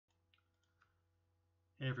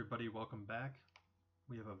Hey everybody, welcome back.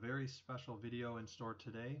 We have a very special video in store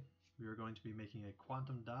today. We are going to be making a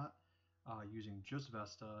quantum dot using just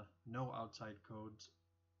VESTA, no outside codes,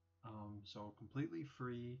 so completely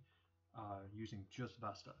free using just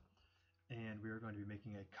VESTA. And we are going to be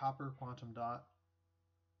making a copper quantum dot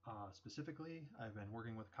specifically. I've been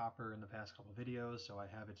working with copper in the past couple videos, so I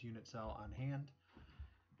have its unit cell on hand.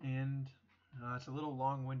 And it's a little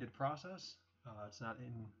long-winded process. It's not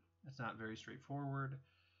very straightforward.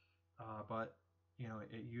 But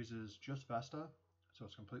it uses just VESTA, so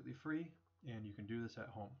it's completely free, and you can do this at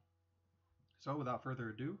home. So without further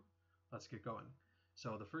ado, let's get going.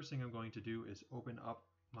 So the first thing I'm going to do is open up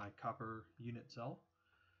my copper unit cell.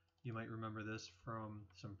 You might remember this from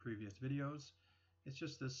some previous videos. It's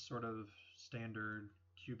just this sort of standard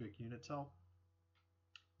cubic unit cell.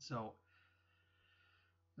 So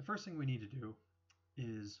the first thing we need to do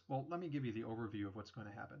is, well, let me give you the overview of what's going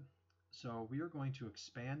to happen. So we are going to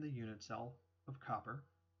expand the unit cell of copper,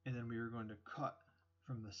 and then we are going to cut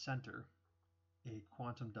from the center a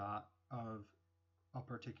quantum dot of a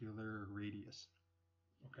particular radius.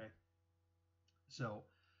 Okay. So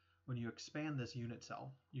when you expand this unit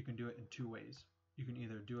cell, you can do it in two ways. You can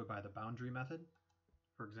either do it by the boundary method.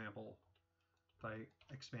 For example, if I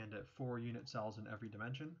expand it 4 unit cells in every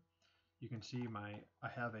dimension, you can see I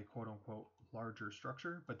have a quote-unquote larger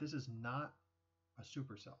structure, but this is not a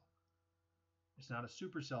supercell. It's not a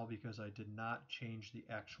supercell because I did not change the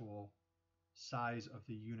actual size of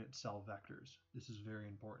the unit cell vectors. This is very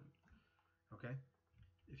important. Okay?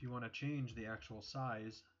 If you want to change the actual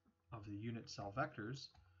size of the unit cell vectors,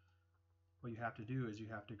 what you have to do is you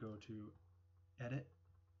have to go to Edit,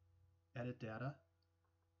 Edit Data,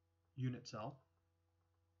 Unit Cell,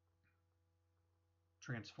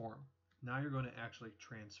 Transform. Now you're going to actually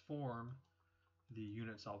transform the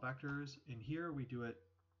unit cell vectors, and here we do it.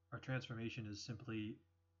 Our transformation is simply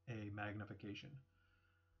a magnification.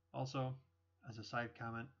 Also, as a side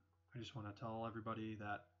comment, I just want to tell everybody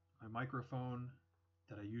that my microphone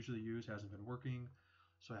that I usually use hasn't been working,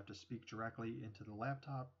 so I have to speak directly into the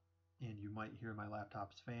laptop, and you might hear my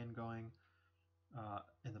laptop's fan going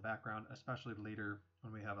in the background, especially later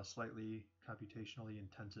when we have a slightly computationally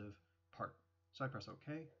intensive part. So I press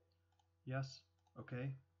OK, yes,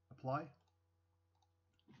 OK, apply.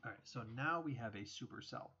 All right, so now we have a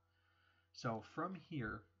supercell. So from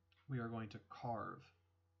here, we are going to carve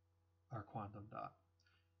our quantum dot.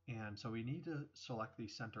 And so we need to select the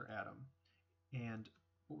center atom. And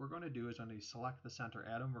what we're going to do is when we select the center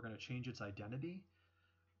atom, we're going to change its identity.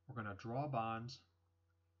 We're going to draw bonds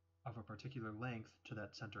of a particular length to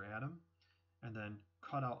that center atom, and then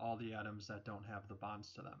cut out all the atoms that don't have the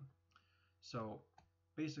bonds to them. So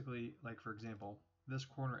basically, like for example, this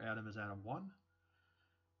corner atom is atom 1.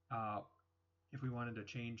 If we wanted to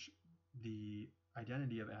change the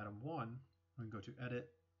identity of atom 1, we can go to Edit,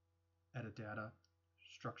 Edit Data,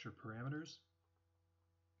 Structure Parameters.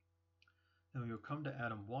 Then we will come to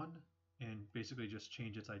atom 1 and basically just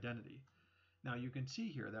change its identity. Now you can see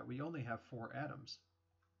here that we only have 4 atoms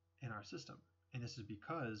in our system, and this is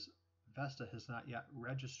because VESTA has not yet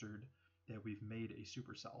registered that we've made a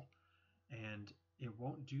supercell, and it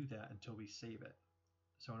won't do that until we save it.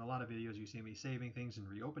 So in a lot of videos you see me saving things and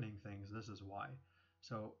reopening things. This is why.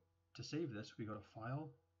 So to save this, we go to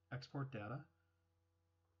File, Export Data.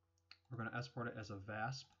 We're going to export it as a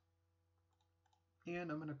VASP, and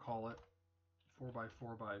I'm going to call it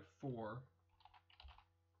 4x4x4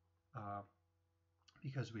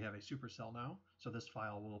 because we have a supercell now. So this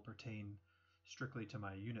file will pertain strictly to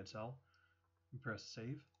my unit cell. We press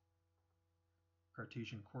Save,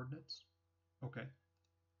 Cartesian coordinates. Okay.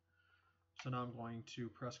 So now I'm going to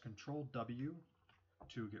press Control W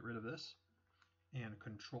to get rid of this, and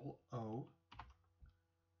Control O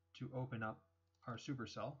to open up our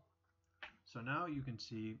supercell. So now you can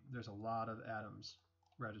see there's a lot of atoms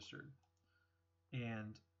registered.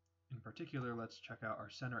 And in particular, let's check out our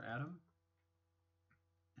center atom.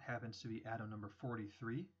 It happens to be atom number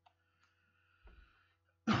 43.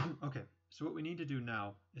 Okay, so what we need to do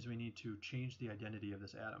now is we need to change the identity of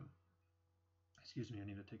this atom. Excuse me, I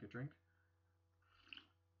need to take a drink.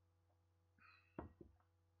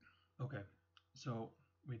 Okay, so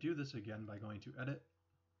we do this again by going to Edit,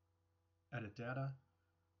 Edit Data,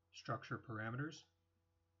 Structure Parameters,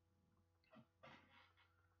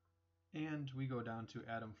 and we go down to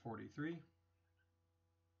atom 43,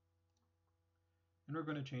 and we're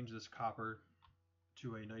going to change this copper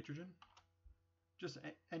to a nitrogen. Just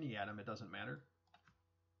any atom, it doesn't matter.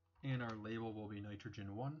 And our label will be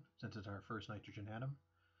nitrogen 1 since it's our first nitrogen atom.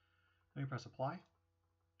 Let me press Apply.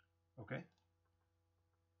 Okay.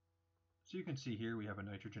 So you can see here we have a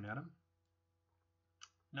nitrogen atom.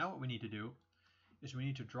 Now what we need to do is we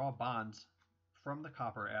need to draw bonds from the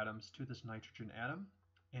copper atoms to this nitrogen atom,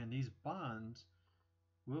 and these bonds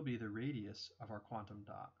will be the radius of our quantum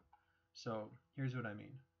dot. So here's what I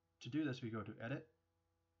mean. To do this, we go to Edit,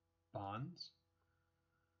 Bonds,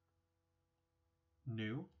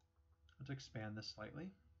 New. Let's expand this slightly.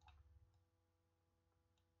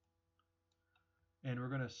 And we're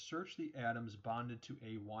going to search the atoms bonded to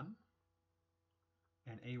A1,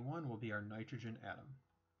 and A1 will be our nitrogen atom.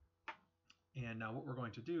 And now what we're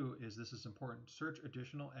going to do is, this is important, search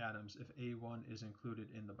additional atoms if A1 is included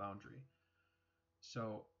in the boundary.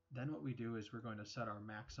 So then what we do is we're going to set our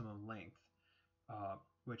maximum length,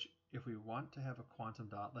 which if we want to have a quantum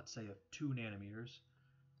dot, let's say of 2 nanometers,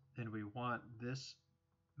 then we want this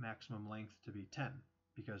maximum length to be 10,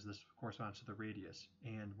 because this corresponds to the radius,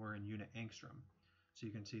 and we're in unit angstrom. So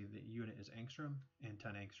you can see the unit is angstrom, and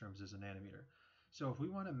 10 angstroms is a nanometer. So if we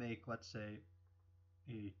want to make, let's say,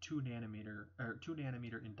 a 2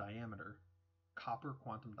 nanometer in diameter copper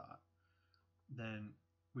quantum dot, then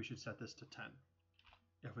we should set this to 10.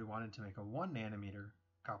 If we wanted to make a 1 nanometer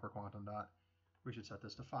copper quantum dot, we should set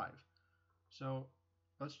this to 5. So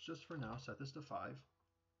let's just for now set this to 5,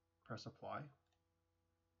 press apply,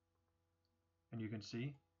 and you can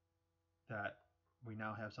see that we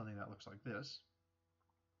now have something that looks like this.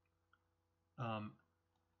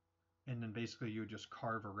 And then basically you would just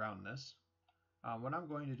carve around this. What I'm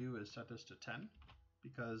going to do is set this to 10,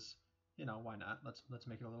 because, you know, why not? Let's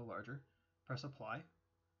make it a little larger. Press apply.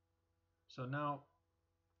 So now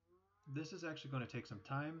this is actually going to take some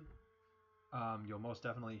time. You'll most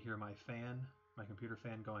definitely hear my computer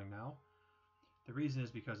fan going now. The reason is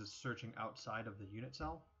because it's searching outside of the unit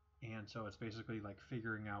cell, and so it's basically like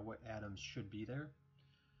figuring out what atoms should be there.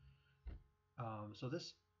 So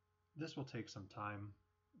this will take some time.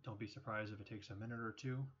 Don't be surprised if it takes a minute or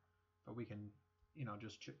two, but we can, you know,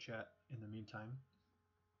 just chit chat in the meantime.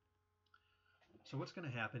 So what's going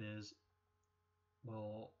to happen is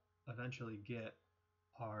we'll eventually get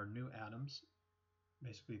our new atoms.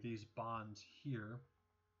 Basically these bonds here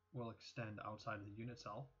will extend outside of the unit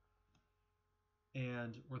cell,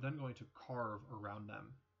 and we're then going to carve around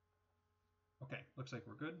them. Okay, looks like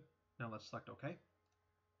we're good. Now let's select OK.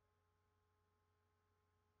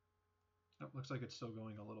 Oh, looks like it's still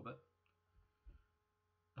going a little bit.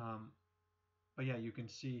 But yeah, you can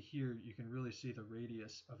see here, you can really see the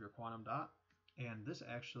radius of your quantum dot, and this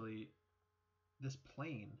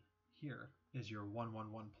plane here is your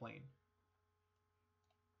 111 plane.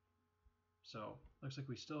 So looks like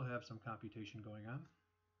we still have some computation going on.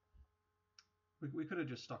 We could have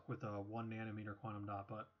just stuck with a 1 nanometer quantum dot,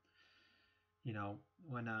 but you know,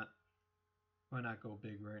 why not go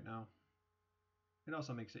big right now? It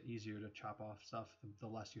also makes it easier to chop off stuff, the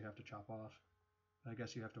less you have to chop off. I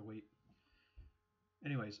guess you have to wait.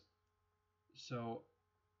 Anyways, so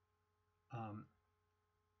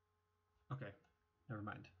okay, never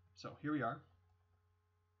mind. So here we are.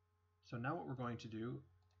 So now what we're going to do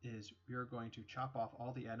is we are going to chop off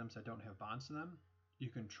all the atoms that don't have bonds to them. You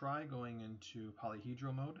can try going into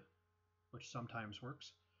polyhedral mode, which sometimes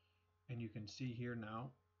works. And you can see here now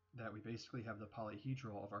that we basically have the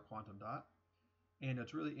polyhedral of our quantum dot. And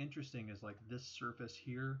what's really interesting is like this surface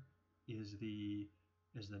here is the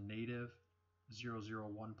native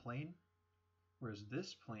 001 plane, whereas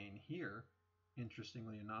this plane here,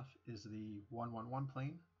 interestingly enough, is the 111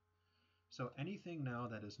 plane. So anything now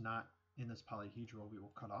that is not in this polyhedral, we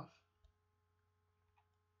will cut off.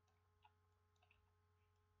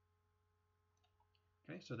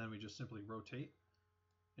 Okay, so then we just simply rotate,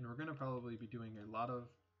 and we're going to probably be doing a lot of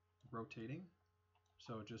rotating,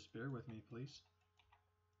 so just bear with me, please.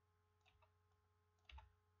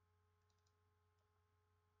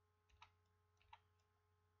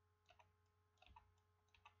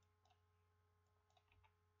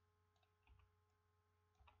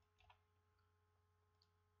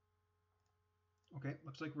 Okay,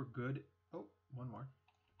 looks like we're good. Oh, one more.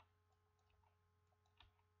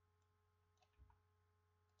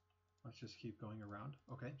 Let's just keep going around.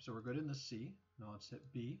 Okay, so we're good in the C. Now let's hit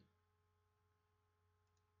B.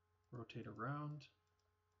 Rotate around.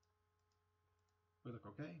 We look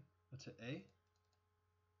okay. Let's hit A.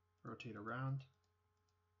 Rotate around.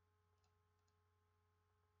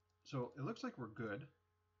 So it looks like we're good.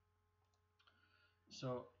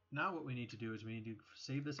 So now what we need to do is we need to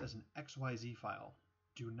save this as an XYZ file.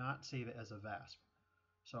 Do not save it as a VASP.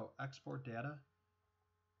 So export data,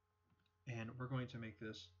 and we're going to make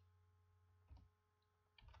this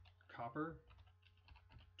copper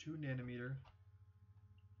 2 nanometer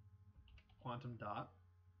quantum dot,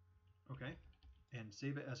 okay, and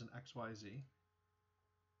save it as an XYZ.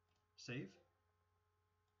 Save.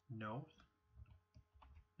 No.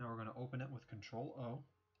 Now we're going to open it with Control O.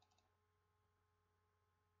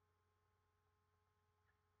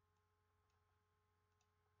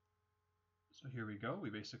 So here we go. We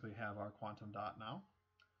basically have our quantum dot now.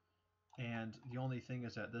 And the only thing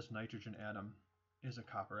is that this nitrogen atom is a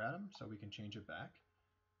copper atom, so we can change it back.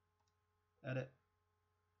 Edit,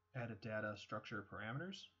 added data, structure,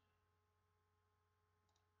 parameters.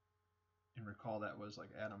 And recall that was like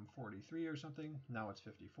atom 43 or something. Now it's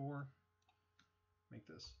 54. Make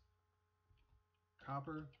this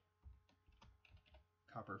copper,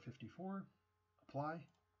 copper 54. Apply.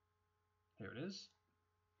 There it is.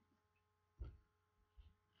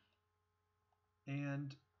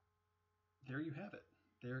 And there you have it.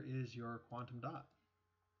 There is your quantum dot.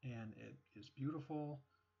 And it is beautiful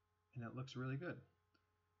and it looks really good.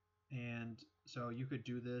 And so you could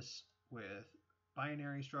do this with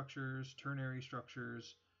binary structures, ternary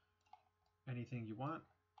structures, anything you want.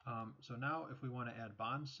 So now if we want to add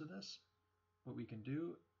bonds to this, what we can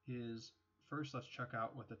do is first let's check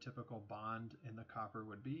out what the typical bond in the copper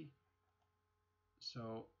would be.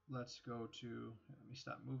 So let's go to, let me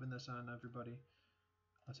stop moving this on everybody.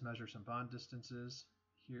 Let's measure some bond distances.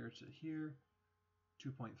 Here to here,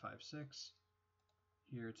 2.56.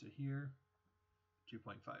 Here to here,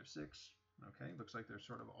 2.56. Okay, looks like they're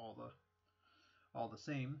sort of all the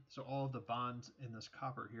same. So all of the bonds in this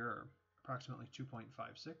copper here are approximately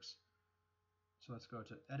 2.56. So let's go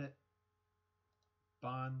to Edit,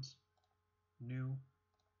 Bonds, New,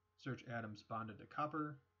 search atoms bonded to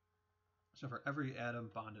copper. So for every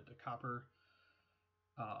atom bonded to copper,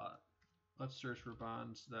 let's search for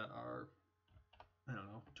bonds that are, I don't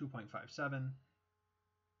know, 2.57.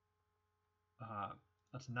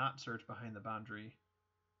 Let's not search behind the boundary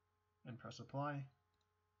and press Apply.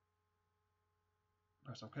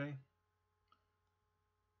 Press OK.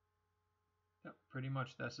 Yep, pretty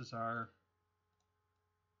much this is our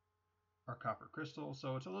copper crystal.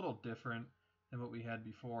 So it's a little different than what we had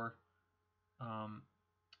before. I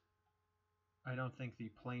don't think the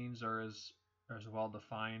planes are as well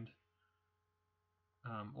defined.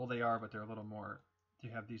 Well, they are, but they're a little more. They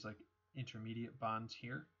have these like intermediate bonds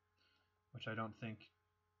here, which I don't think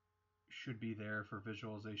should be there for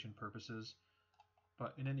visualization purposes.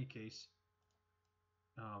 But in any case,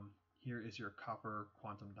 here is your copper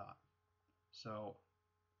quantum dot. So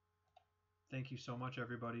thank you so much,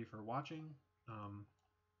 everybody, for watching.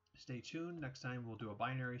 Stay tuned. Next time we'll do a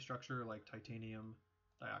binary structure like titanium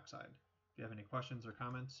dioxide. If you have any questions or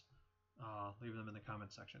comments, leave them in the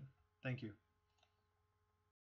comments section. Thank you.